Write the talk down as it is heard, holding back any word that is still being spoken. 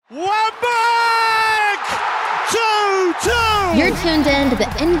You're tuned in to the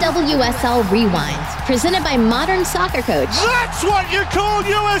NWSL Rewind, presented by Modern Soccer Coach. That's what you call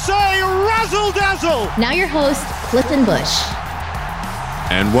USA razzle-dazzle! Now your host, Clifton Bush.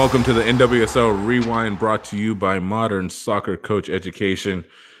 And welcome to the NWSL Rewind, brought to you by Modern Soccer Coach Education.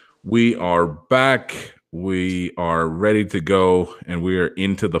 We are back. We are ready to go, and we are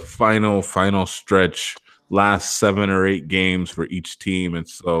into the final stretch, last 7 or 8 games for each team. And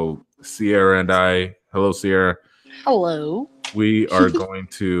so Sierra and I, hello, Sierra. Hello. We are going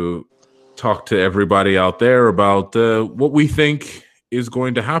to talk to everybody out there about what we think is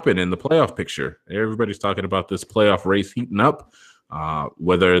going to happen in the playoff picture. Everybody's talking about this playoff race heating up,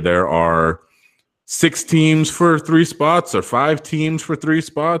 whether there are 6 teams for 3 spots or 5 teams for 3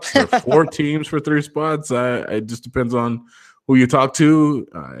 spots or 4 teams for 3 spots. It just depends on who you talk to.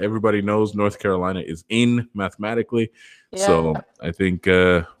 Everybody knows North Carolina is in mathematically. Yeah. So I think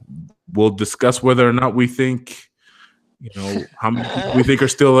we'll discuss whether or not we think, how many people we think are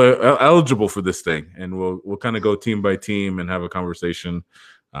still eligible for this thing. And we'll kind of go team by team and have a conversation.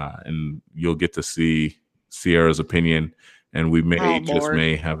 And you'll get to see Sierra's opinion. And we may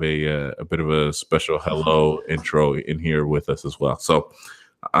have a bit of a special hello intro in here with us as well. So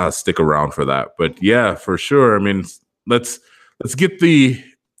stick around for that. But yeah, for sure. I mean, let's get the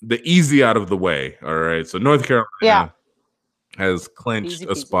easy out of the way. All right. So North Carolina has clinched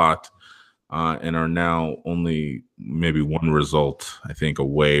a spot and are now only maybe one result, I think,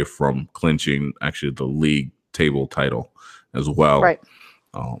 away from clinching actually the league table title as well. Right.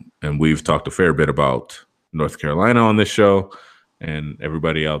 And we've talked a fair bit about North Carolina on this show, and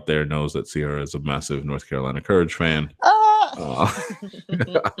everybody out there knows that Sierra is a massive North Carolina Courage fan.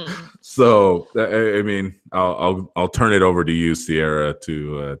 So I mean, I'll turn it over to you, Sierra,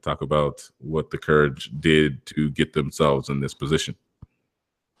 to talk about what the Courage did to get themselves in this position.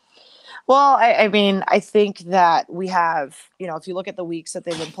 Well, I mean, I think that we have, if you look at the weeks that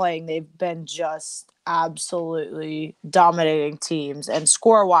they've been playing, they've been just absolutely dominating teams, and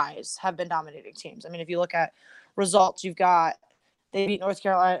score-wise have been dominating teams. I mean, if you look at results, they beat North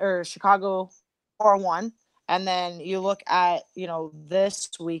Carolina or Chicago 4-1, and then you look at, this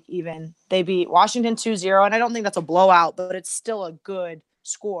week even, they beat Washington 2-0, and I don't think that's a blowout, but it's still a good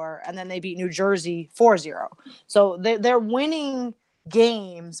score, and then they beat New Jersey 4-0. So they're winning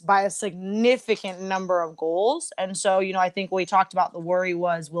games by a significant number of goals. And so, I think we talked about the worry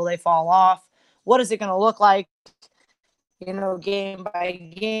was, will they fall off? What is it going to look like, game by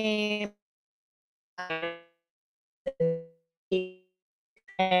game?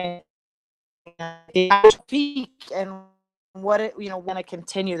 And peak and what it, want to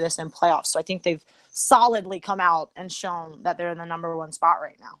continue this in playoffs. So I think they've solidly come out and shown that they're in the number 1 spot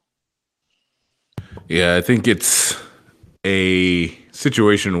right now. Yeah, I think it's a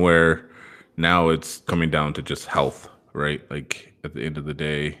situation where now it's coming down to just health, right? Like at the end of the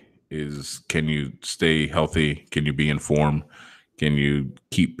day can you stay healthy? Can you be in form? Can you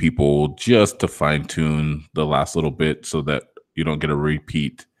keep people just to fine tune the last little bit so that you don't get a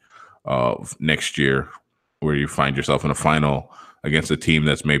repeat of next year where you find yourself in a final against a team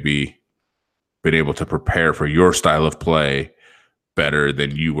that's maybe been able to prepare for your style of play better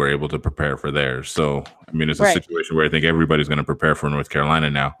than you were able to prepare for theirs. So, I mean, it's a situation where I think everybody's going to prepare for North Carolina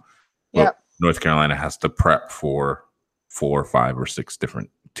now. But North Carolina has to prep for 4, 5, or 6 different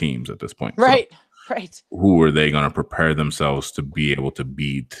teams at this point. Right. So who are they going to prepare themselves to be able to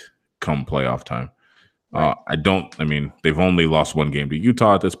beat come playoff time? They've only lost 1 game to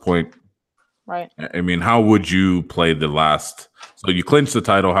Utah at this point. Right. I mean, how would you play so you clinched the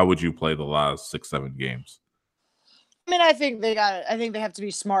title, how would you play the last 6, 7 games? I mean, I think they have to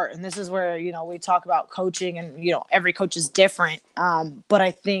be smart. And this is where, we talk about coaching and, every coach is different. But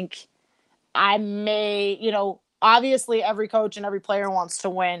I think obviously every coach and every player wants to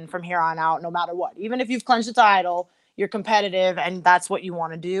win from here on out, no matter what. Even if you've clinched the title, you're competitive and that's what you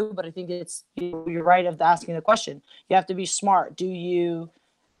want to do. But I think it's, you're right of asking the question. You have to be smart. Do you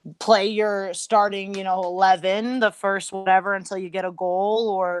play your starting, 11, the first whatever until you get a goal,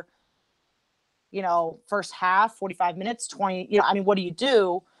 or, first half, 45 minutes, 20, what do you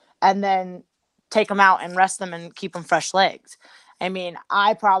do? And then take them out and rest them and keep them fresh legs. I mean,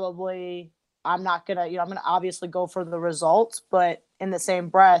 I'm not going to, I'm going to obviously go for the results, but in the same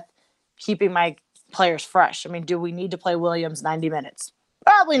breath, keeping my players fresh. I mean, do we need to play Williams 90 minutes?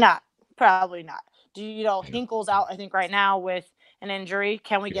 Probably not. Hinkle's out, I think, right now with an injury.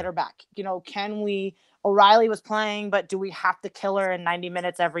 Can we get her back? O'Reilly was playing, but do we have to kill her in 90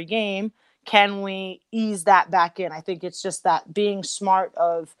 minutes every game? Can we ease that back in? I think it's just that being smart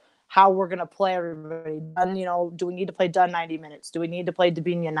of how we're going to play everybody. And, do we need to play Dunn 90 minutes? Do we need to play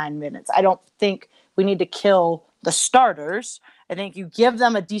Debinha 9 minutes? I don't think we need to kill the starters. I think you give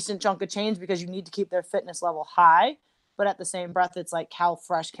them a decent chunk of change because you need to keep their fitness level high. But at the same breath, it's like, how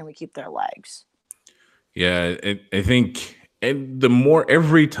fresh can we keep their legs? Yeah, I think the more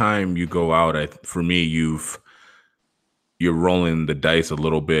every time you go out, for me, you're rolling the dice a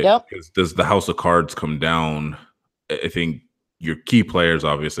little bit. Yep. Because does the house of cards come down? I think your key players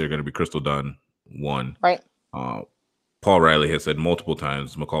obviously are going to be Crystal Dunn, one. Right. Paul Riley has said multiple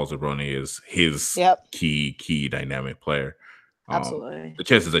times McCall Zerboni is his key dynamic player. Absolutely. The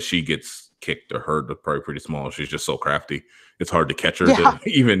chances that she gets kicked or hurt are probably pretty small. She's just so crafty. It's hard to catch her to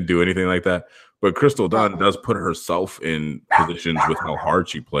even do anything like that. But Crystal Dunn does put herself in positions with how hard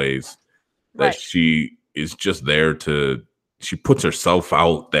she plays that she is just there she puts herself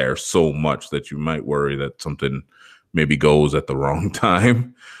out there so much that you might worry that something maybe goes at the wrong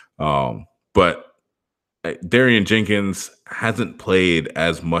time. But Darian Jenkins hasn't played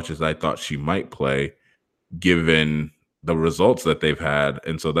as much as I thought she might play given the results that they've had.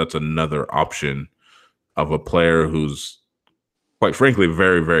 And so that's another option of a player who's quite frankly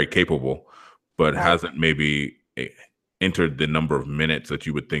very, very capable, but hasn't maybe entered the number of minutes that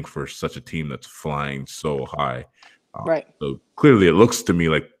you would think for such a team that's flying so high. So clearly it looks to me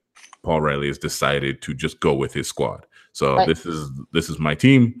like Paul Riley has decided to just go with his squad. So this is my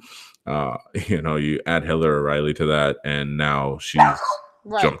team. You add Heather O'Reilly to that, and now she's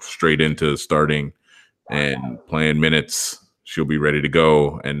jumped straight into starting and playing minutes. She'll be ready to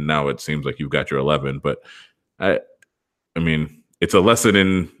go. And now it seems like you've got your 11. But I mean, it's a lesson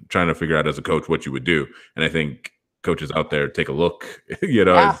in trying to figure out as a coach what you would do. And I think coaches out there take a look,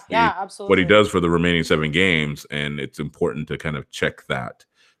 absolutely. what he does for the remaining 7 games. And it's important to kind of check that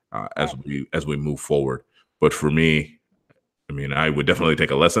as we move forward. But for me, I mean, I would definitely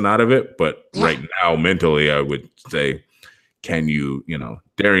take a lesson out of it. But right now, mentally, I would say, can you,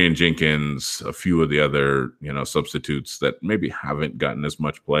 Darian Jenkins, a few of the other, substitutes that maybe haven't gotten as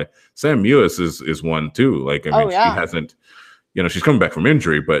much play. Sam Mewis is one too. Like, I mean, she hasn't, she's coming back from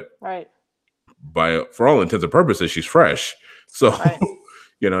injury, but for all intents and purposes, she's fresh. So,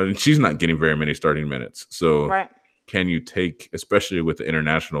 and she's not getting very many starting minutes. So can you take, especially with the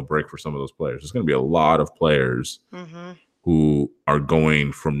international break for some of those players, there's going to be a lot of players who are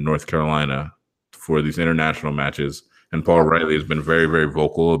going from North Carolina for these international matches. And Paul Riley has been very, very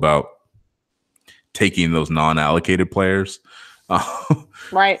vocal about taking those non-allocated players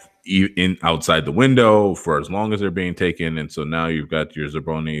in outside the window for as long as they're being taken. And so now you've got your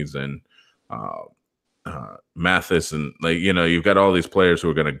Zerbonis and Mathis, and you've got all these players who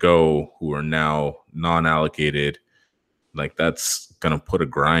are going to go who are now non-allocated. Like, that's going to put a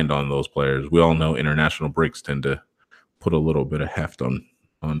grind on those players. We all know international breaks tend to put a little bit of heft on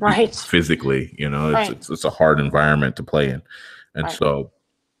physically. It's a hard environment to play in. And so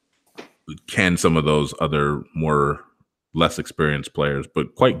can some of those other more less experienced players,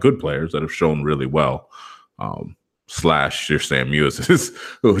 but quite good players that have shown really well, slash your Sam Mewis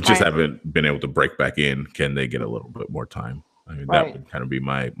who just haven't been able to break back in, can they get a little bit more time? I mean, that would kind of be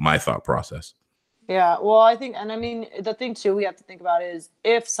my thought process. Yeah, well, I think, and I mean, the thing too we have to think about is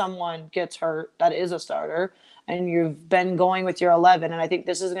if someone gets hurt that is a starter and you've been going with your 11, and I think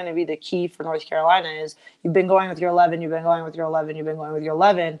this is going to be the key for North Carolina is you've been going with your 11, you've been going with your 11, you've been going with your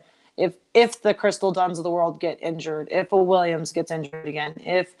 11. If the Crystal Dunns of the world get injured, if a Williams gets injured again,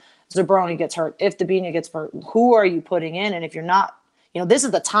 if Zerboni gets hurt, if Debinha gets hurt, who are you putting in? And if you're not, this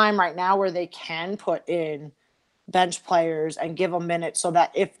is the time right now where they can put in bench players and give them minutes so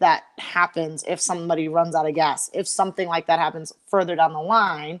that if that happens, if somebody runs out of gas, if something like that happens further down the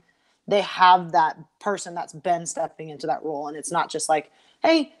line, they have that person that's been stepping into that role. And it's not just like,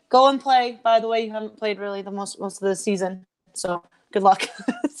 hey, go and play. By the way, you haven't played really the most of the season, so good luck.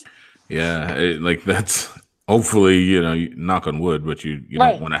 That's hopefully, knock on wood, but you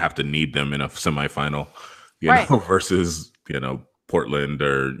don't want to have to need them in a semifinal, versus, Portland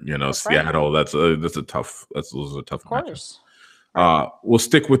or, Seattle. Those are tough matches. We'll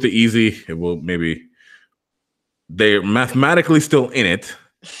stick with the easy. They're mathematically still in it,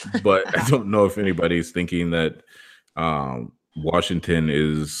 but I don't know if anybody's thinking that Washington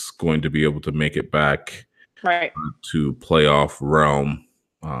is going to be able to make it back to playoff realm.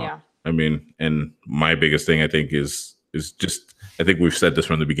 I mean, and my biggest thing I think is just, I think we've said this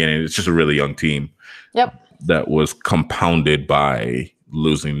from the beginning, it's just a really young team. That was compounded by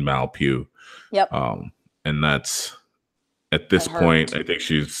losing Mal Pugh. And that's, at this point, I think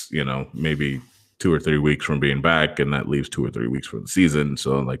she's, maybe 2 or 3 weeks from being back, and that leaves 2 or 3 weeks for the season.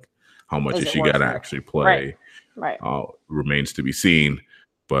 So, like, how much is she got to actually play remains to be seen.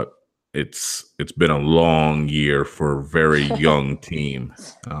 But it's been a long year for a very young team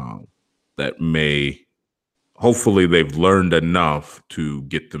that may hopefully they've learned enough to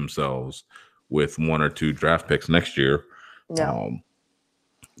get themselves with 1 or 2 draft picks next year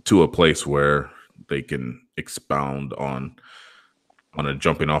to a place where they can expound on a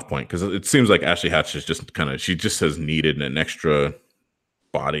jumping off point, because it seems like Ashley Hatch is just she just has needed an extra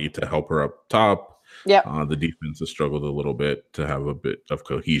body to help her up top. The defense has struggled a little bit to have a bit of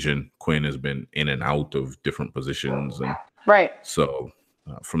cohesion. Quinn has been in and out of different positions, and so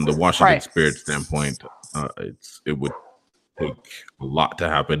from the Washington Spirit standpoint, it would take a lot to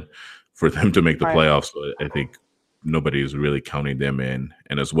happen for them to make the playoffs. So I think nobody is really counting them in,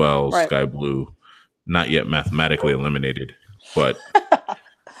 and as well, Sky Blue, not yet mathematically eliminated, but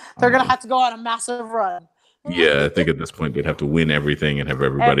they're gonna have to go on a massive run. Yeah, I think at this point they'd have to win everything and have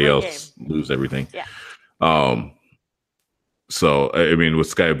everybody else lose everything. So I mean, with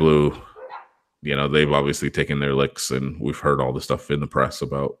Sky Blue, they've obviously taken their licks, and we've heard all the stuff in the press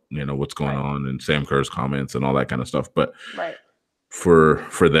about what's going on, and Sam Kerr's comments and all that kind of stuff. But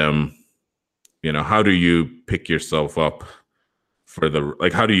for them, how do you pick yourself up for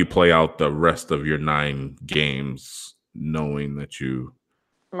how do you play out the rest of your 9 games, knowing that you've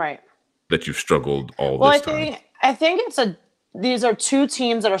struggled all this time? I think these are 2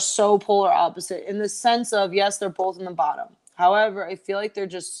 teams that are so polar opposite in the sense of, yes, they're both in the bottom. However, I feel like they're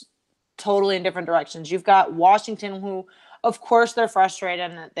just totally in different directions. You've got Washington, who, of course, they're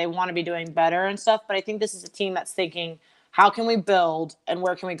frustrated and they want to be doing better and stuff. But I think this is a team that's thinking, how can we build and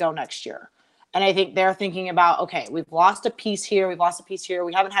where can we go next year? And I think they're thinking about, okay, we've lost a piece here. We've lost a piece here.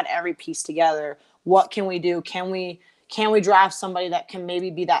 We haven't had every piece together. What can we do? Can we draft somebody that can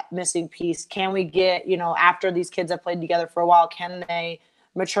maybe be that missing piece? Can we get, after these kids have played together for a while, can they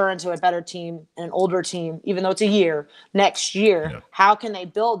mature into a better team, an older team, even though it's a year, next year? Yeah. How can they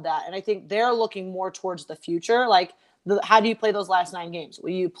build that? And I think they're looking more towards the future. Like, how do you play those last 9 games? Will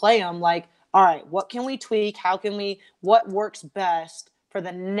you play them like, all right, what can we tweak? What works best for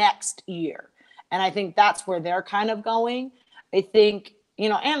the next year? And I think that's where they're kind of going. I think,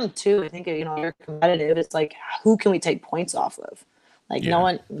 and too, I think, you're competitive. It's like, who can we take points off of? Like,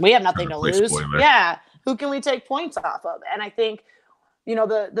 we have nothing to lose. Spoiler. Yeah. Who can we take points off of? And I think,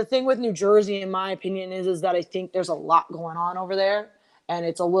 the thing with New Jersey, in my opinion, is that I think there's a lot going on over there. And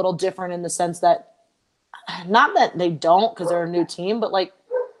it's a little different in the sense that, not that they don't, because they're a new team, but like,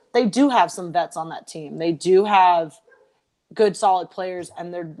 they do have some vets on that team. They do have good, solid players,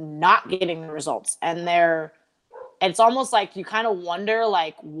 and they're not getting the results. And it's almost like you kind of wonder,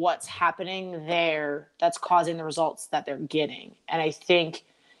 like, what's happening there that's causing the results that they're getting. And I think,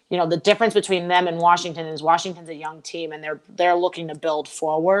 the difference between them and Washington is Washington's a young team, and they're looking to build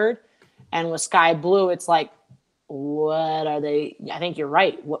forward. And with Sky Blue, it's like, what are they? I think you're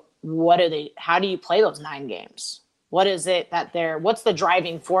right. What are they? How do you play those 9 games? What is it that what's the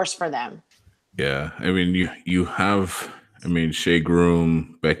driving force for them? Yeah. I mean, you have, Shea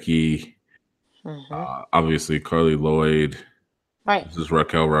Groom, Becky, obviously Carly Lloyd. Right. This is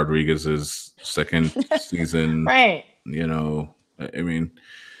Raquel Rodriguez's second season. Right.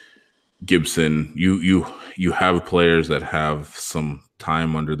 Gibson, you have players that have some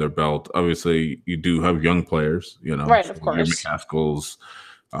time under their belt. Obviously, you do have young players, Right, of course. Your McCaskills,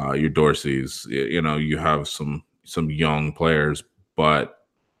 your Dorseys, you have some young players, but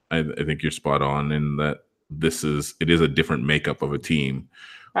I think you're spot on in that it is a different makeup of a team,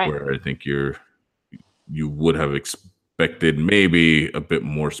 where I think you would have expected maybe a bit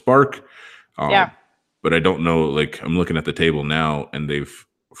more spark. But I don't know, like, I'm looking at the table now, and they've,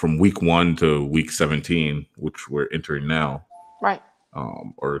 from week 1 to week 17, which we're entering now,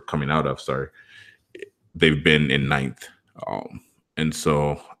 or coming out of, sorry, they've been in 9th. And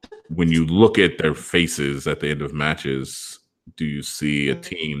so when you look at their faces at the end of matches, do you see a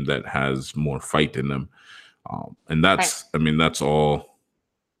team that has more fight in them? And that's, that's all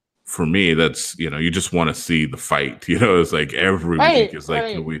for me. That's, you just want to see the fight, it's like every week is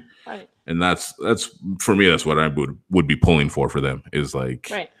like, and that's for me, that's what I would be pulling for them is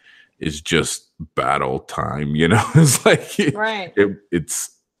like, is just battle time, it's like,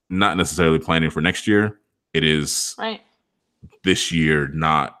 it's not necessarily planning for next year. It is this year,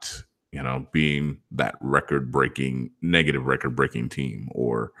 not, being that negative record breaking team,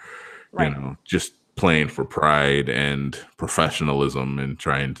 or, just playing for pride and professionalism and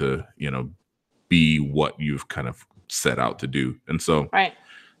trying to, be what you've kind of set out to do. And so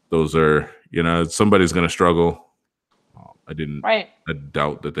those are, somebody's going to struggle. I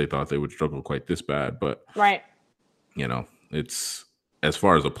doubt that they thought they would struggle quite this bad, but it's as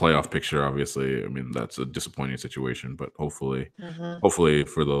far as a playoff picture, obviously, I mean, that's a disappointing situation, but hopefully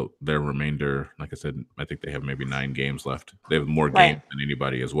for their remainder, like I said, I think they have maybe 9 games left. They have more games than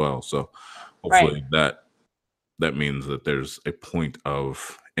anybody as well. So hopefully that means that there's a point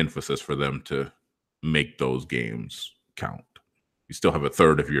of emphasis for them to make those games count. You still have a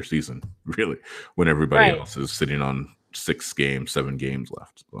third of your season, really, when everybody else is sitting on 6 games, 7 games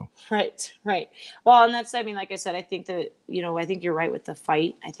left. So. Right. Well, and that's, I mean, like I said, I think that, I think you're right with the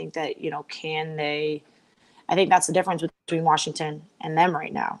fight. I think that, I think that's the difference between Washington and them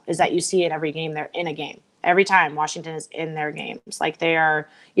right now, is that you see it every game. They're in a game. Every time Washington is in their games. Like they are,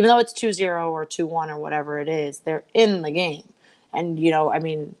 even though it's 2-0 or 2-1 or whatever it is, they're in the game. And, I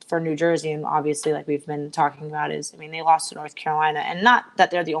mean, for New Jersey, and obviously like we've been talking about is, I mean, they lost to North Carolina, and not that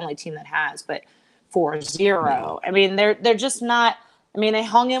they're the only team that has, but 4-0. I mean, they're just not, I mean, they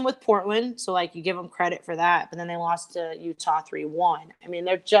hung in with Portland, so like you give them credit for that, but then they lost to Utah 3-1. I mean,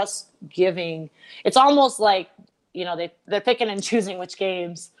 they're just giving, it's almost like, they're picking and choosing which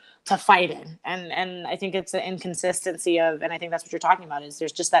games to fight in. And I think it's an inconsistency of, and I think that's what you're talking about, is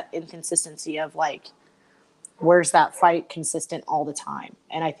there's just that inconsistency of like, where's that fight consistent all the time?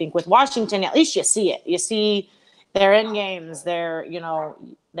 And I think with Washington, at least you see it. You see they're in games. They're,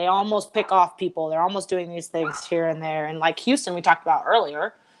 they almost pick off people. They're almost doing these things here and there. And like Houston, we talked about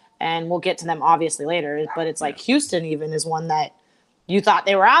earlier, and we'll get to them obviously later, but it's like Houston even is one that you thought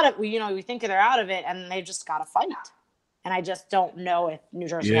they were out of, we think they're out of it, and they just got to fight. And I just don't know if New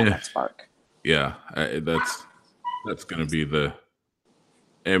Jersey had that spark. Yeah, that's going to be the,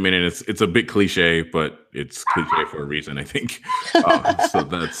 I mean, it's a bit cliche, but it's cliche for a reason, I think. So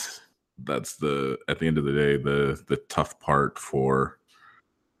that's the, at the end of the day, the tough part for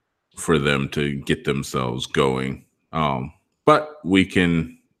them to get themselves going. But we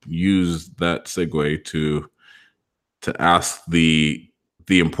can use that segue to ask the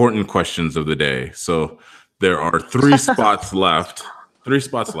important questions of the day. So there are 3 spots left. 3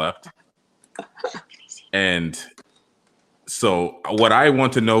 spots left. And so what I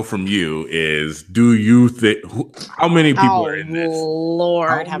want to know from you is, do you think, how many people are in this?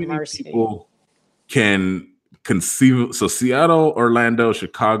 Lord have mercy. People can conceive, so Seattle, Orlando,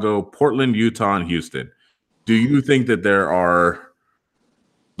 Chicago, Portland, Utah, and Houston. Do you think that there are,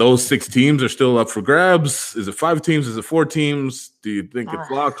 those 6 teams are still up for grabs? Is it 5 teams? Is it 4 teams? Do you think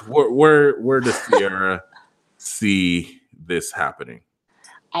it's locked? Where does Sierra see this happening?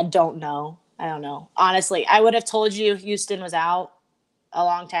 I don't know. Honestly, I would have told you Houston was out a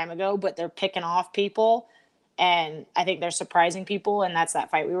long time ago, but they're picking off people, and I think they're surprising people, and that's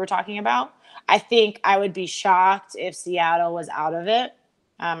that fight we were talking about. I think I would be shocked if Seattle was out of it.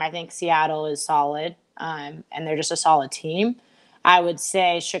 I think Seattle is solid, and they're just a solid team. I would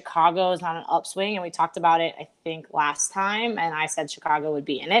say Chicago is on an upswing, and we talked about it, I think, last time, and I said Chicago would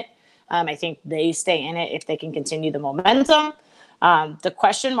be in it. I think they stay in it if they can continue the momentum. The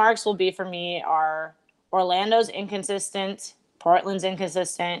question marks will be for me are Orlando's inconsistent, Portland's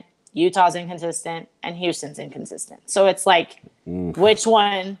inconsistent, Utah's inconsistent, and Houston's inconsistent. So it's like, which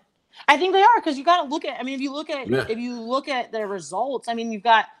one? I think they are, because you got to look at, I mean, if you look at their results, I mean, you've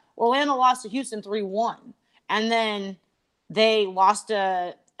got Orlando lost to Houston 3-1, and then they lost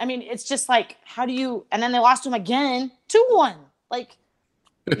to, I mean, it's just like, how do you, and then they lost to them again 2-1. Like,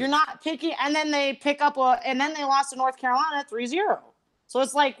 you're not picking, and then they pick up and then they lost to North Carolina 3-0. So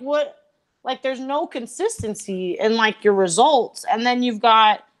it's like, what, like, there's no consistency in like your results. And then you've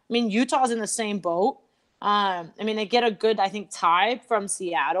got, I mean, Utah's in the same boat. I mean, they get a good, I think, tie from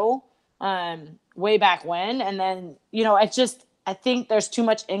Seattle way back when. And then, it's just, I think there's too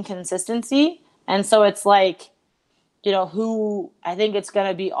much inconsistency. And so it's like, who, I think it's going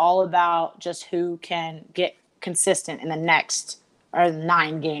to be all about just who can get consistent in the next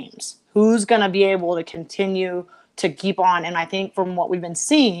 9 games. Who's going to be able to continue to keep on? And I think from what we've been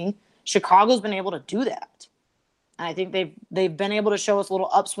seeing, Chicago's been able to do that. And I think they've been able to show us a little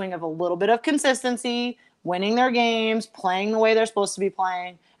upswing of a little bit of consistency, winning their games, playing the way they're supposed to be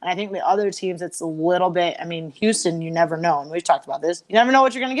playing. And I think the other teams, it's a little bit, I mean, Houston, you never know. And we've talked about this. You never know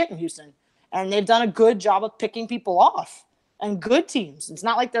what you're going to get in Houston. And they've done a good job of picking people off, and good teams. It's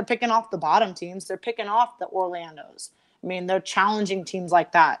not like they're picking off the bottom teams. They're picking off the Orlandos. I mean, they're challenging teams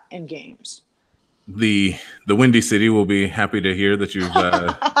like that in games. The Windy City will be happy to hear that you've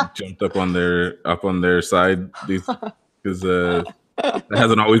jumped up on their side, because that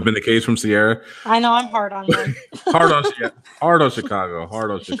hasn't always been the case from Sierra. I know, I'm hard on them. hard on Chicago.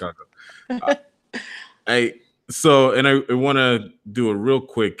 I want to do a real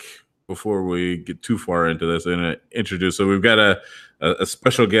quick, before we get too far into this, and introduce. So we've got a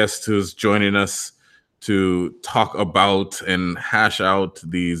special guest who's joining us. to talk about and hash out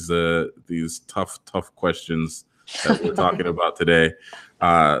these tough questions that we're talking about today.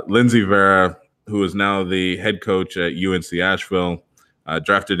 Lindsey Vera, who is now the head coach at UNC Asheville,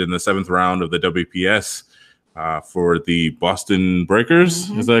 drafted in the 7th round of the WPS for the Boston Breakers.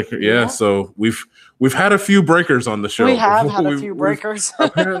 Is that yeah? So we've had a few breakers on the show. We have had a few breakers.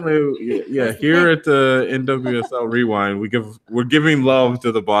 Apparently, yeah. Here at the NWSL Rewind, we're giving love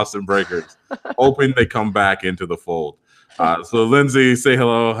to the Boston Breakers, hoping they come back into the fold. So Lindsey, say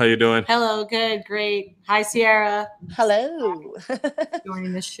hello. How you doing? Hello, good, great. Hi, Sierra. Hello.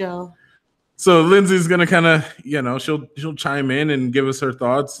 Joining the show. So Lindsey's gonna kind of, she'll chime in and give us her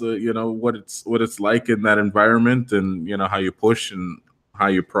thoughts. What it's like in that environment, and how you push and how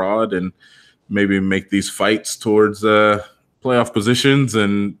you prod, and maybe make these fights towards playoff positions,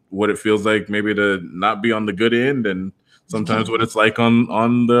 and what it feels like maybe to not be on the good end, and sometimes what it's like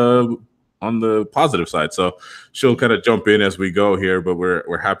on the positive side. So she'll kind of jump in as we go here, but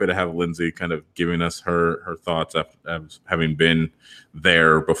we're happy to have Lindsey kind of giving us her thoughts after having been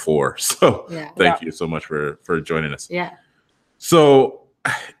there before. So thank you so much for joining us. Yeah. So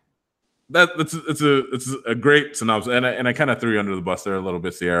it's a great synopsis, and I kind of threw you under the bus there a little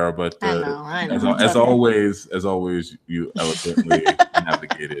bit, Sierra, but I know. As always, you eloquently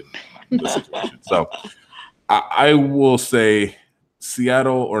navigated the situation. So I will say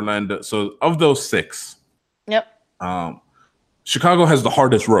Seattle, Orlando. So of those 6, Chicago has the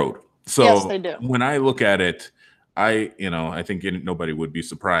hardest road. So yes, they do. When I look at it, I think nobody would be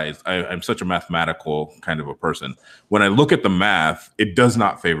surprised. I'm such a mathematical kind of a person. When I look at the math, it does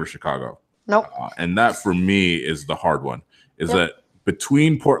not favor Chicago. Nope. And that for me is the hard one. That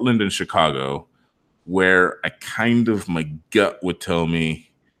between Portland and Chicago, where I kind of, my gut would tell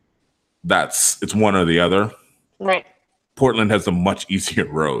me it's one or the other. Right. Portland has a much easier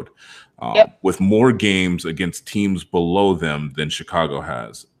road with more games against teams below them than Chicago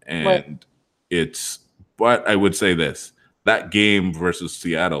has. And but I would say this, that game versus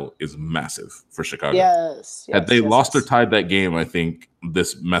Seattle is massive for Chicago. Yes. Had they lost or tied that game, I think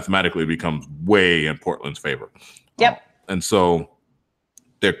this mathematically becomes way in Portland's favor. Yep. And so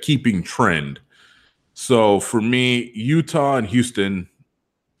they're keeping trend. So for me, Utah and Houston,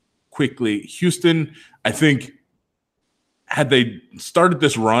 quickly. Houston, I think, had they started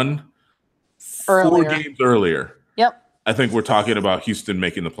this run 4 games earlier, I think we're talking about Houston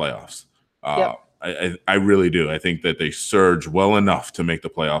making the playoffs. I really do. I think that they surge well enough to make the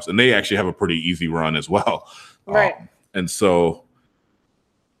playoffs, and they actually have a pretty easy run as well. Right. And so,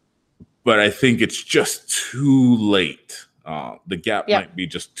 but I think it's just too late. The gap might be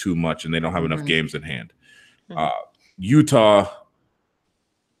just too much, and they don't have enough games in hand. Utah,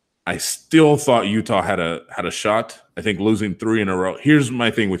 I still thought Utah had a shot. I think losing 3 in a row. Here's my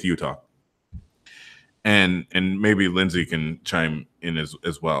thing with Utah. And maybe Lindsey can chime in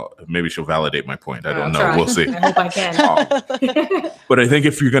as well. Maybe she'll validate my point. I don't know. Try. We'll see. I hope I can. But I think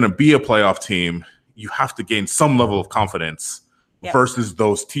if you're going to be a playoff team, you have to gain some level of confidence versus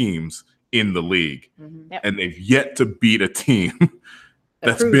those teams in the league. And they've yet to beat a team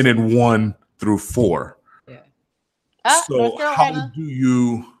that's been in 1 through 4. So how do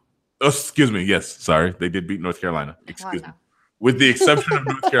you – excuse me. Yes, sorry. They did beat North Carolina. Excuse me. With the exception of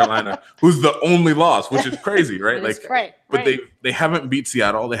North Carolina, who's the only loss, which is crazy, right? But they haven't beat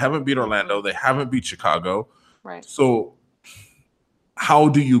Seattle, they haven't beat Orlando, they haven't beat Chicago. Right. So how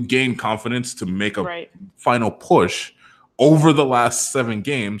do you gain confidence to make a final push over the last 7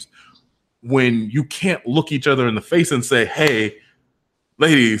 games when you can't look each other in the face and say, "Hey,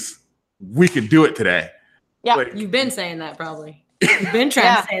 ladies, we can do it today"? Yeah, you've been saying that probably. You've been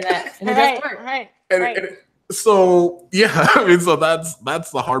trying to say that, and it doesn't work. Right. So I mean, so that's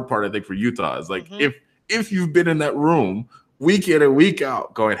the hard part, I think, for Utah. Is like if you've been in that room week in and week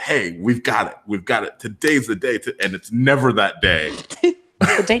out, going, "Hey, we've got it. Today's the day," and it's never that day.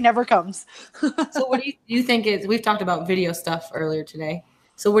 The day never comes. So, what do you think is? We've talked about video stuff earlier today.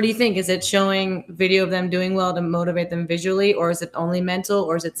 So, what do you think? Is it showing video of them doing well to motivate them visually, or is it only mental,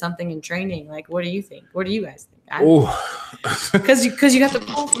 or is it something in training? Like, what do you think? What do you guys think? Because you have to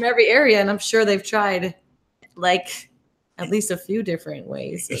pull from every area, and I'm sure they've tried. Like at least a few different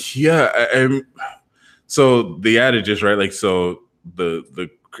ways. So the adage is right. Like, so the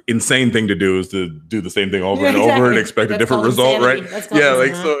insane thing to do is to do the same thing over and over and expect a different result, right? Yeah.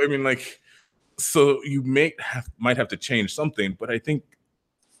 Like, so I mean, like, so you might have to change something, but I think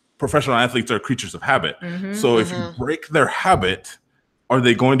professional athletes are creatures of habit. So if you break their habit, are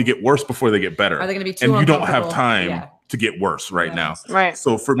they going to get worse before they get better? Are they going to be too and you don't uncomfortable? have time to get worse right now. Right.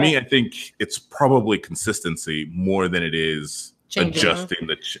 So for me, I think it's probably consistency more than it is Changing. Adjusting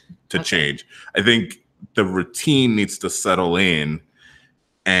to change. I think the routine needs to settle in.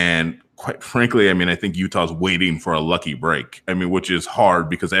 And quite frankly, I mean, I think Utah's waiting for a lucky break. I mean, which is hard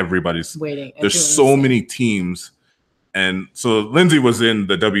because everybody's waiting. There's so many teams. And so Lindsay was in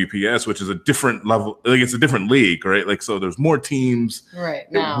the WPS, which is a different level. Like, it's a different league, right? Like, so there's more teams. Right.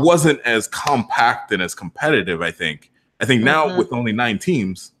 It wasn't as compact and as competitive, I think. Now with only 9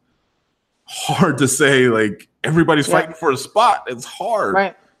 teams, hard to say, like, everybody's fighting for a spot. It's hard.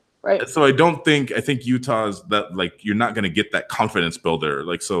 Right. Right. So I think Utah's that, like, you're not going to get that confidence builder.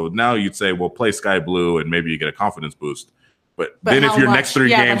 Like, so now you'd say, well, play Sky Blue and maybe you get a confidence boost. But then if your next 3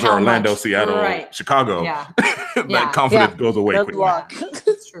 games are Orlando, Seattle, Chicago, that confidence goes away quickly.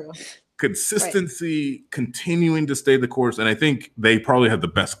 That's true. Consistency, continuing to stay the course. And I think they probably have the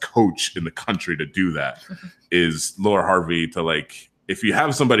best coach in the country to do that is Laura Harvey. To, like, if you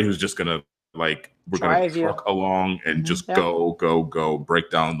have somebody who's just going to, like, we're going to truck along and just go,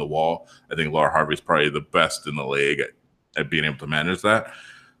 break down the wall. I think Laura Harvey is probably the best in the league at being able to manage that.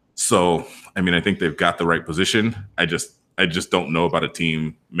 So, I mean, I think they've got the right position. I just don't know about a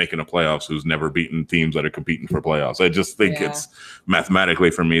team making a playoffs who's never beaten teams that are competing for playoffs. I just think it's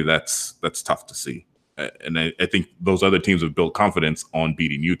mathematically, for me, that's tough to see. And I think those other teams have built confidence on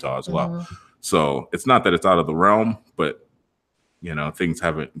beating Utah as well. So it's not that it's out of the realm, but, you know, things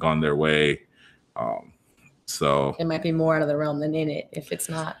haven't gone their way. So it might be more out of the realm than in it if it's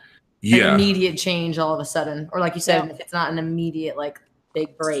not an immediate change all of a sudden. Or like you said, if it's not an immediate, like,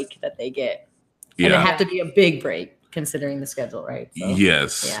 big break that they get. And it have to be a big break considering the schedule, right? So,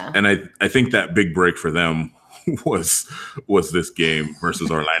 yes. And I think that big break for them was this game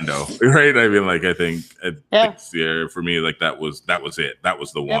versus Orlando, right? I mean, like, I think for me, like, that was it. That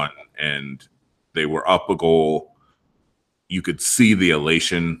was the one. And they were up a goal. You could see the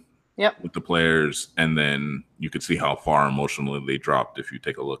elation with the players, and then you could see how far emotionally they dropped if you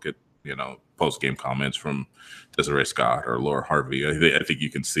take a look at, you know, post-game comments from Desiree Scott or Laura Harvey. I think you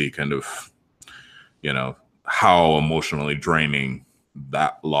can see kind of, you know, how emotionally draining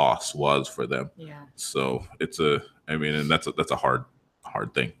that loss was for them. So it's and that's a hard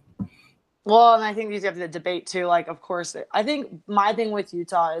thing. Well, and I think you have the debate too. Like, of course, I think my thing with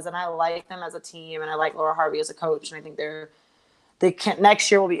Utah is, and I like them as a team, and I like Laura Harvey as a coach, and I think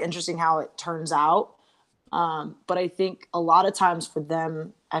next year will be interesting how it turns out. But I think a lot of times for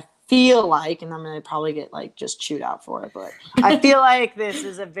them, I feel like, and I'm going to probably get, like, just chewed out for it, but I feel like this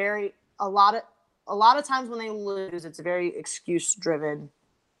is a lot of times when they lose, it's very excuse driven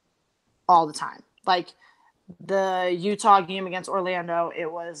all the time. Like the Utah game against Orlando,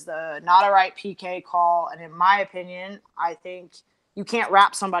 it was the not a right PK call. And in my opinion, I think you can't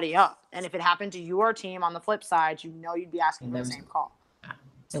wrap somebody up. And if it happened to your team on the flip side, you know you'd be asking for the same call.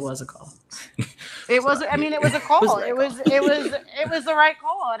 It was a call. It was. I mean, it was a call. It was the right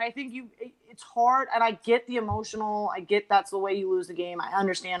call. And I think it's hard. And I get the emotional. I get that's the way you lose the game. I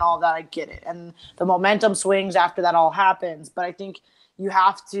understand all of that. I get it. And the momentum swings after that all happens. But I think you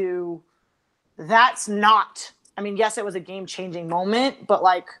have to. That's not. I mean, yes, it was a game-changing moment, but,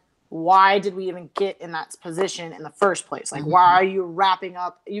 like, why did we even get in that position in the first place? Like, why are you wrapping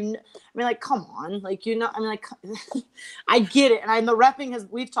up? I mean, like, come on. Like, I mean, like, I get it. And the reffing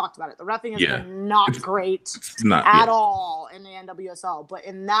we've talked about it. The reffing has been not great at all in the NWSL. But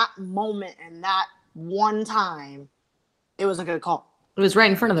in that moment, in that one time, it was a good call. It was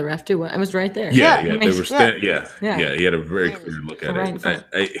right in front of the ref, too. I was right there. Yeah. They were he had a very clear look at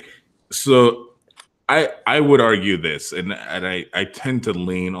it. So I would argue this, and I tend to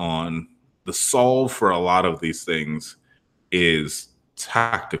lean on the solve for a lot of these things is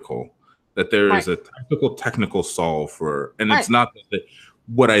tactical. That there is a technical solve for, and it's not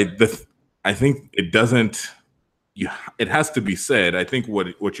that I think it doesn't. It has to be said. I think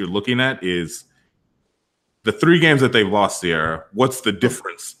what you're looking at is the 3 games that they've lost, Sierra. What's the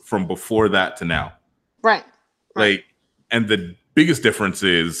difference from before that to now? Right. Like, and the biggest difference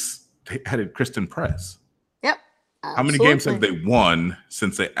is they added Kristen Press. Yep. Absolutely. How many games have they won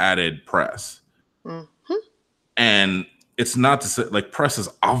since they added Press? And it's not to say, like, Press is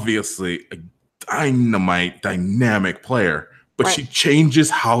obviously a dynamic player, but she changes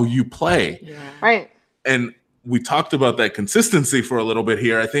how you play. Yeah. Right. And we talked about that consistency for a little bit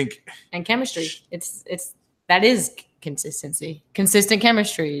here, I think. And chemistry. That is consistency. Consistent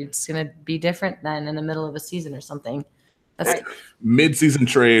chemistry. It's going to be different than in the middle of a season or something. That's mid-season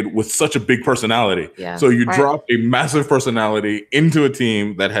trade with such a big personality. Yeah. So you drop a massive personality into a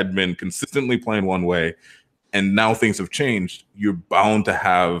team that had been consistently playing one way, and now things have changed. You're bound to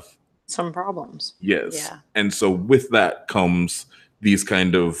have some problems. Yes. Yeah. And so with that comes these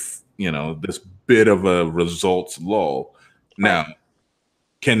kind of, this bit of a results lull. Now,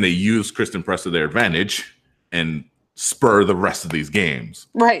 can they use Kristen Press to their advantage and spur the rest of these games?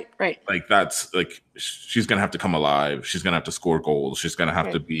 Right. Like that's like she's gonna have to come alive. She's gonna have to score goals. She's gonna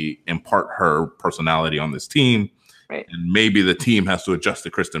have to impart her personality on this team. Right. And maybe the team has to adjust to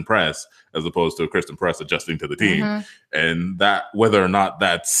Kristen Press as opposed to Kristen Press adjusting to the team. And that whether or not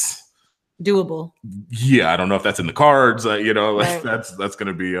that's doable. Yeah, I don't know if that's in the cards. That's going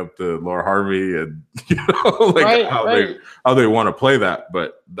to be up to Laura Harvey and how they want to play that.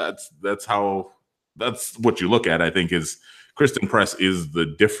 But that's what you look at. I think is Kristen Press is the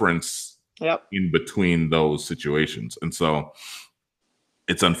difference in between those situations, and so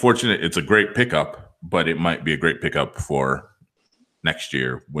it's unfortunate. It's a great pickup, but it might be a great pickup for next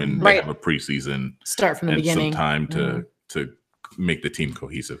year when they have a preseason start from the beginning, some time to make the team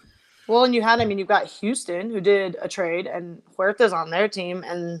cohesive. Well, and you've got Houston who did a trade, and Huerta's on their team,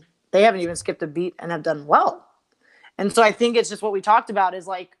 and they haven't even skipped a beat and have done well. And so I think it's just what we talked about is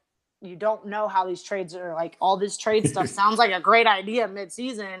like, you don't know how these trades are like. All this trade stuff sounds like a great idea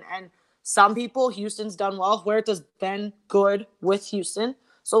mid-season, and some people, Houston's done well. Huerta's been good with Houston,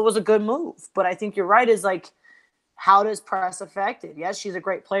 so it was a good move. But I think you're right. Is like, how does Press affect it? Yes, she's a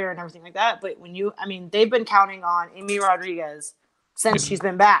great player and everything like that. But they've been counting on Amy Rodriguez since she's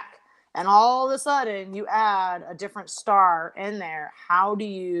been back. And all of a sudden you add a different star in there. How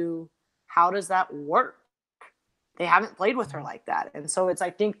does that work? They haven't played with her like that. And so I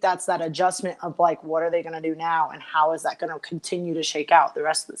think that's that adjustment of like, what are they going to do now? And how is that going to continue to shake out the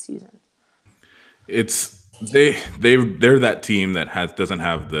rest of the season? They're that team that doesn't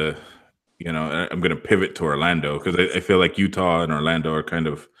have the, I'm going to pivot to Orlando because I feel like Utah and Orlando are kind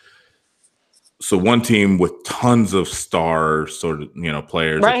of, so one team with tons of stars, sort of,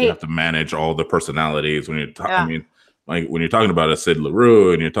 players that you have to manage all the personalities when you're talking. Like when you're talking about a Sid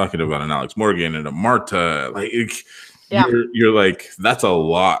LaRue and you're talking about an Alex Morgan and a Marta, you're like, that's a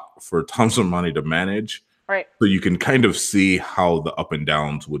lot for tons of money to manage. Right. So you can kind of see how the up and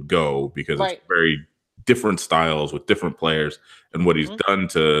downs would go because it's very different styles with different players and what he's done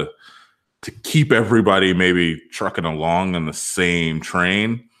to keep everybody maybe trucking along on the same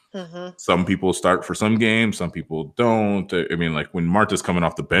train. Some people start for some games, some people don't. I mean, like when Marta's coming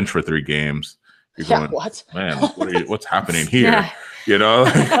off the bench for 3 games, you're going, what? Man, what's happening here?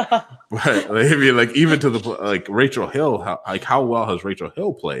 But maybe like even to the like Rachel Hill, how well has Rachel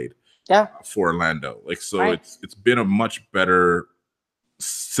Hill played? For Orlando, it's been a much better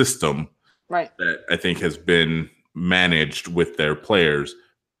system, that I think has been managed with their players.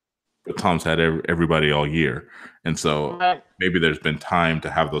 But Tom's had everybody all year. And so maybe there's been time to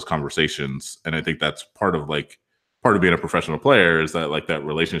have those conversations. And I think that's part of being a professional player is that like that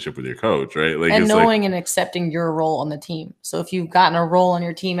relationship with your coach, right? Like, and knowing and accepting your role on the team. So if you've gotten a role on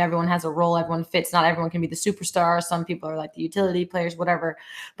your team, everyone has a role, everyone fits. Not everyone can be the superstar. Some people are like the utility players, whatever.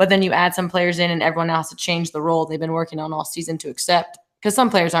 But then you add some players in and everyone else to change the role they've been working on all season to accept. Because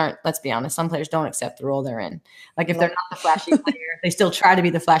some players aren't, let's be honest, some players don't accept the role they're in. Like if they're not the flashy player, they still try to be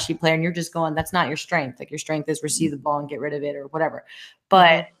the flashy player and you're just going, that's not your strength. Like your strength is receive the ball and get rid of it or whatever.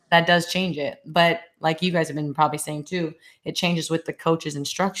 But that does change it. But like you guys have been probably saying too, it changes with the coach's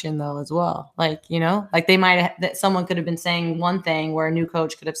instruction though as well. Like, like someone could have been saying one thing where a new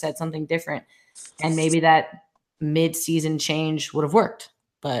coach could have said something different. And maybe that mid-season change would have worked.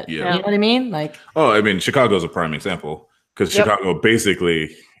 But you know what I mean? Like, Chicago's a prime example. Because Chicago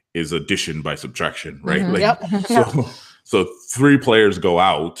basically is addition by subtraction, right? So 3 players go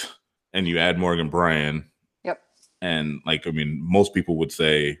out and you add Morgan Bryan. And most people would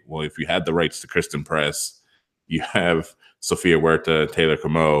say, well, if you had the rights to Kristen Press, you have Sofia Huerta, Taylor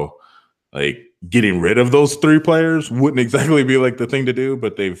Camo, like getting rid of those 3 players wouldn't exactly be like the thing to do,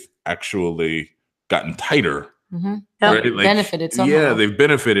 but they've actually gotten tighter. Right? Like, benefited somehow. Yeah, they've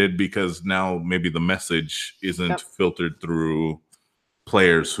benefited because now maybe the message isn't filtered through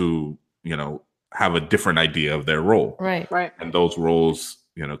players who, have a different idea of their role. Right. And those roles,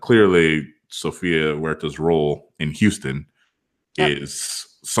 clearly Sofia Huerta's role in Houston is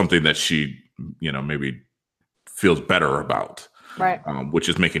something that she, maybe feels better about. Right. Which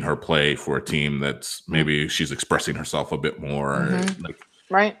is making her play for a team that's maybe she's expressing herself a bit more,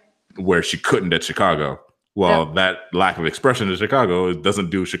 where she couldn't at Chicago. Well, that lack of expression in Chicago doesn't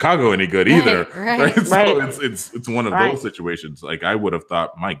do Chicago any good either. Right? So it's one of those situations. Like I would have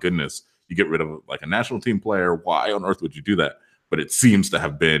thought, my goodness, you get rid of like a national team player. Why on earth would you do that? But it seems to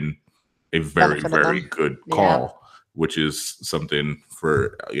have been a very, very good call, which is something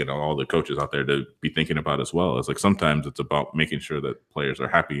for all the coaches out there to be thinking about as well. It's like sometimes it's about making sure that players are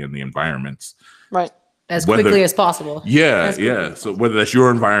happy in the environments. Right. As quickly as possible. Yeah. So whether that's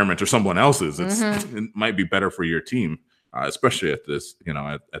your environment or someone else's, it might be better for your team especially at this,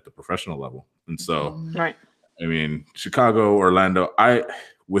 at the professional level. And so, Right. I mean, Chicago, Orlando,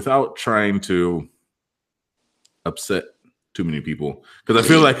 without trying to upset too many people, because I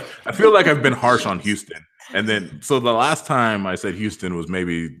feel like I've been harsh on Houston. And then, so the last time I said Houston was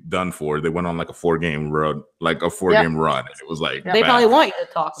maybe done for, they went on like a 4-game run, game run. And it was like, they probably want you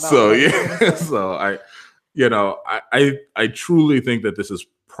to talk about so, it. yeah. So I truly think that this is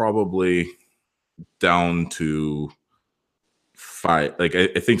probably down to 5. Like, I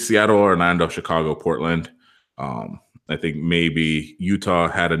think Seattle, Orlando, Chicago, Portland. I think maybe Utah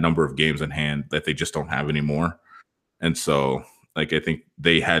had a number of games in hand that they just don't have anymore. And so, like, I think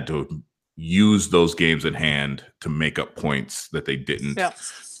they had to use those games in hand to make up points that they didn't. Yeah.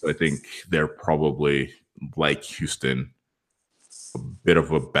 So I think they're probably, like Houston, a bit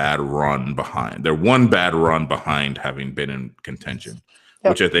of a bad run behind. They're one bad run behind having been in contention,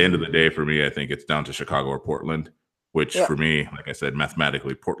 which at the end of the day, for me, I think it's down to Chicago or Portland, which for me, like I said,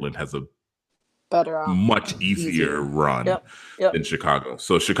 mathematically, Portland has a better, much easier run than Chicago.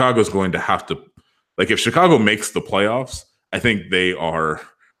 So Chicago's going to have to, like, if Chicago makes the playoffs, I think they are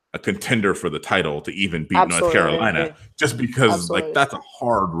a contender for the title to even beat North Carolina, just because like that's a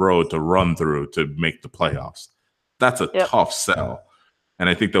hard road to run through to make the playoffs. That's a tough sell. And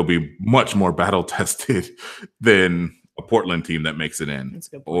I think they'll be much more battle tested than a Portland team that makes it in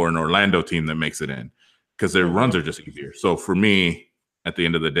or an Orlando team that makes it in, because their runs are just easier. So for me, at the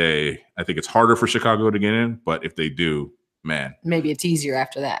end of the day, I think it's harder for Chicago to get in, but if they do, man, maybe it's easier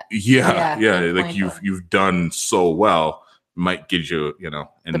after that. Yeah. Like you've done so well, might give you,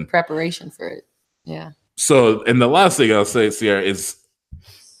 and the preparation for it. Yeah. So, and the last thing I'll say, Sierra, is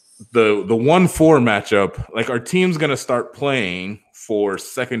the 1-4 matchup. Like, our team's going to start playing for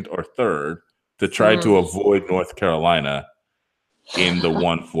second or third to try to avoid North Carolina in the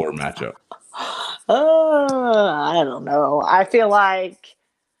 1-4 matchup. I don't know. I feel like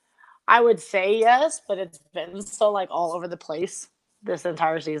I would say yes, but it's been so like all over the place this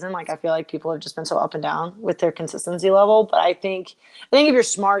entire season. Like, I feel like people have just been so up and down with their consistency level. But I think if you're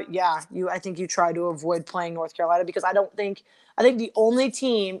smart, I think you try to avoid playing North Carolina, because I think the only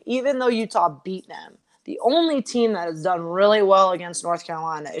team, even though Utah beat them, the only team that has done really well against North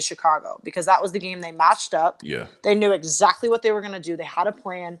Carolina is Chicago, because that was the game they matched up. Yeah. They knew exactly what they were going to do. They had a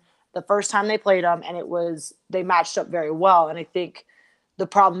plan the first time they played them, and they matched up very well. And I think the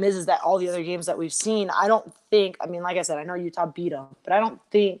problem is that all the other games that we've seen, like I said, I know Utah beat them, but I don't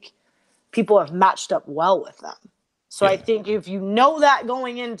think people have matched up well with them. So I think if you know that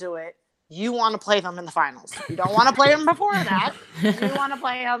going into it, you want to play them in the finals. You don't want to play them before that. You want to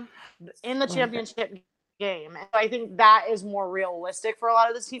play them in the championship game. And I think that is more realistic for a lot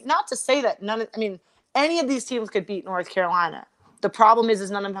of this team. Not to say that any of these teams could beat North Carolina. The problem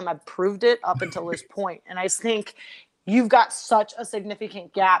is none of them have proved it up until this point. And I think you've got such a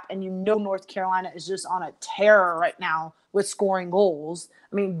significant gap, and North Carolina is just on a tear right now with scoring goals.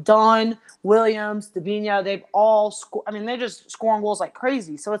 I mean, Dunn, Williams, Davinia, they've all scored. I mean, they're just scoring goals like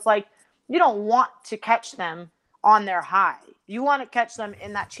crazy. So it's like, you don't want to catch them on their high. You want to catch them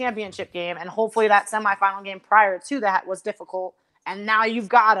in that championship game, and hopefully that semifinal game prior to that was difficult. And now you've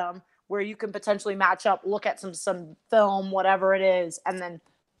got them where you can potentially match up, look at some film, whatever it is, and then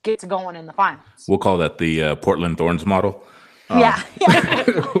get to going in the finals. We'll call that the Portland Thorns model. We'll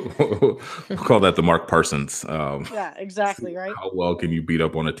call that the Mark Parsons. Yeah, exactly, right? How well can you beat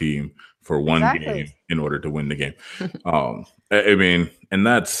up on a team for one game in order to win the game? And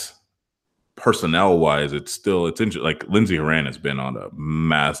that's personnel-wise, it's interesting. Like, Lindsey Horan has been on a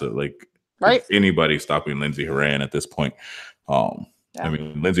massive, if anybody's stopping Lindsey Horan at this point.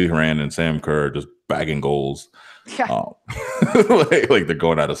 Lindsey Horan and Sam Kerr just bagging goals. Yeah. Like they're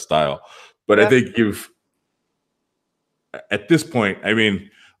going out of style. But I think at this point,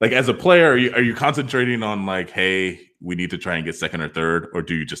 as a player, are you concentrating on hey, we need to try and get second or third, or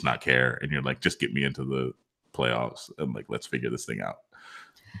do you just not care and you're like, just get me into the playoffs and let's figure this thing out?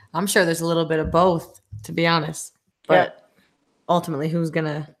 I'm sure there's a little bit of both, to be honest. But ultimately, who's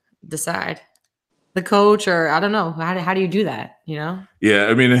gonna decide? The coach, or I don't know. How do you do that? Yeah,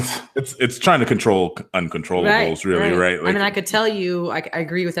 it's trying to control uncontrollables, really, right? I could tell you, I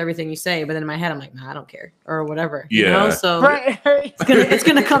agree with everything you say, but then in my head, I'm like, nah, I don't care, or whatever. Yeah. So it's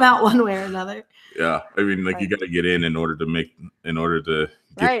gonna come out one way or another. Yeah, you got to get in order to get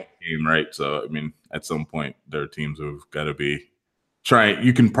the game right. So at some point, there are teams who've got to be trying.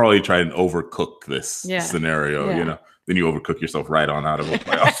 You can probably try and overcook this scenario. then you overcook yourself right on out of a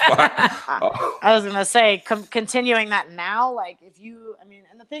playoff spot. I was gonna say, continuing that now, like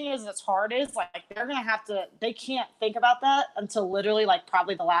and the thing is, that's hard. Is like they're gonna have to. They can't think about that until literally like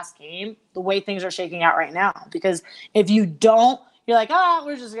probably the last game. The way things are shaking out right now, because if you don't, you're like,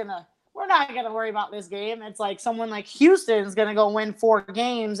 we're not gonna worry about this game. It's like someone like Houston's gonna go win 4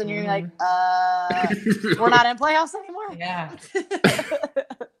 games, and you're like, we're not in playoffs anymore. Yeah.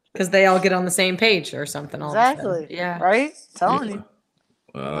 Because they all get on the same page or something. Exactly. Yeah. Right? Telling you.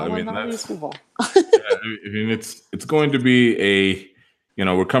 I mean, that's people. It's going to be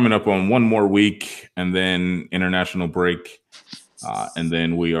we're coming up on one more week and then international break. And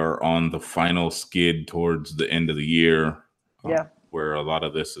then we are on the final skid towards the end of the year. Where a lot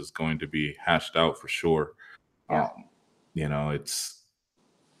of this is going to be hashed out for sure. It's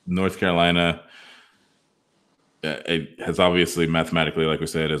North Carolina. It has obviously mathematically, like we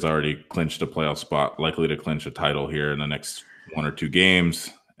said, has already clinched a playoff spot, likely to clinch a title here in the next 1 or 2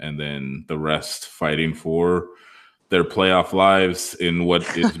 games, and then the rest fighting for their playoff lives in what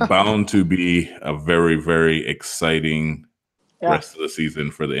is bound to be a very, very exciting rest of the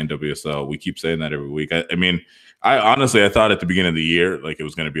season for the NWSL. We keep saying that every week. I mean, I honestly thought at the beginning of the year, like it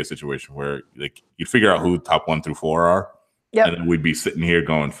was going to be a situation where like you'd figure out who top 1 through 4 are. Yep. And then we'd be sitting here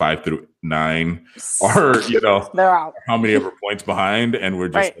going 5 through 9, or they're out. How many ever points behind, and we're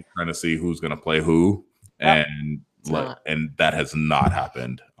just trying to see who's going to play who, and that has not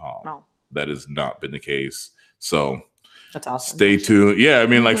happened. No. That has not been the case. So that's awesome. Stay tuned. Yeah, I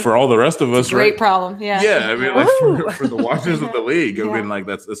mean, like for all the rest of us, great problem. Yeah. Yeah, I mean, like for the watchers of the league, I mean, like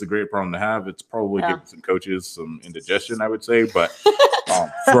that's a great problem to have. It's probably giving some coaches some indigestion, I would say, but.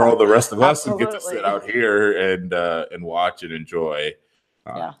 For all the rest of us who get to sit out here and watch and enjoy,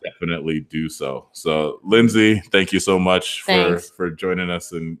 definitely do so. So, Lindsay, thank you so much for joining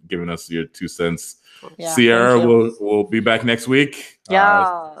us and giving us your 2 cents. Yeah, Sierra will be back next week.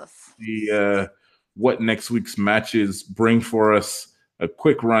 See what next week's matches bring for us. A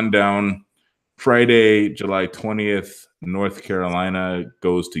quick rundown. Friday, July 20th, North Carolina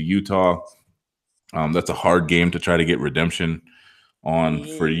goes to Utah. That's a hard game to try to get redemption on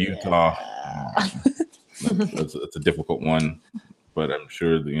for Utah. That's a difficult one, but I'm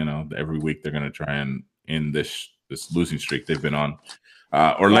sure every week they're going to try and end this losing streak they've been on.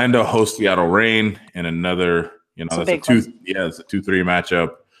 Orlando hosts Seattle Reign in another, it's a 2-3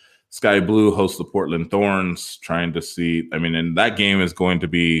 matchup. Sky Blue hosts the Portland Thorns, trying to see. I mean, and that game is going to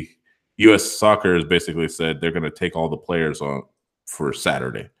be U.S. Soccer has basically said they're going to take all the players on for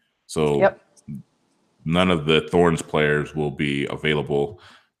Saturday. So. None of the Thorns players will be available.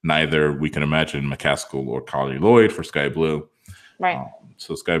 Neither, we can imagine, McCaskill or Carly Lloyd for Sky Blue. Right.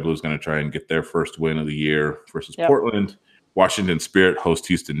 So Sky Blue is going to try and get their first win of the year versus Portland. Washington Spirit hosts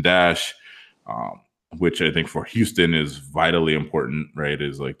Houston Dash, which I think for Houston is vitally important, right?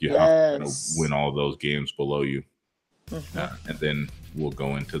 Is like you have to win all of those games below you. And then we'll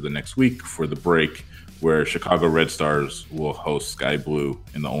go into the next week for the break where Chicago Red Stars will host Sky Blue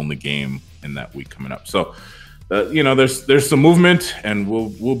in the only game in that week coming up. So, there's some movement, and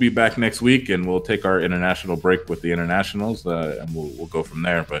we'll be back next week, and we'll take our international break with the internationals, and we'll go from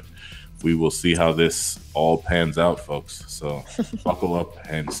there. But we will see how this all pans out, folks. So buckle up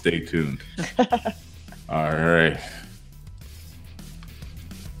and stay tuned. All right.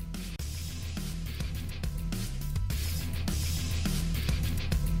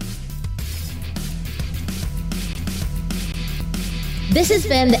 This has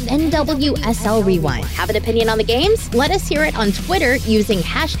been the NWSL Rewind. Have an opinion on the games? Let us hear it on Twitter using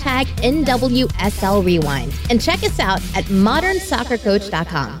 #NWSL Rewind. And check us out at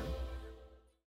modernsoccercoach.com.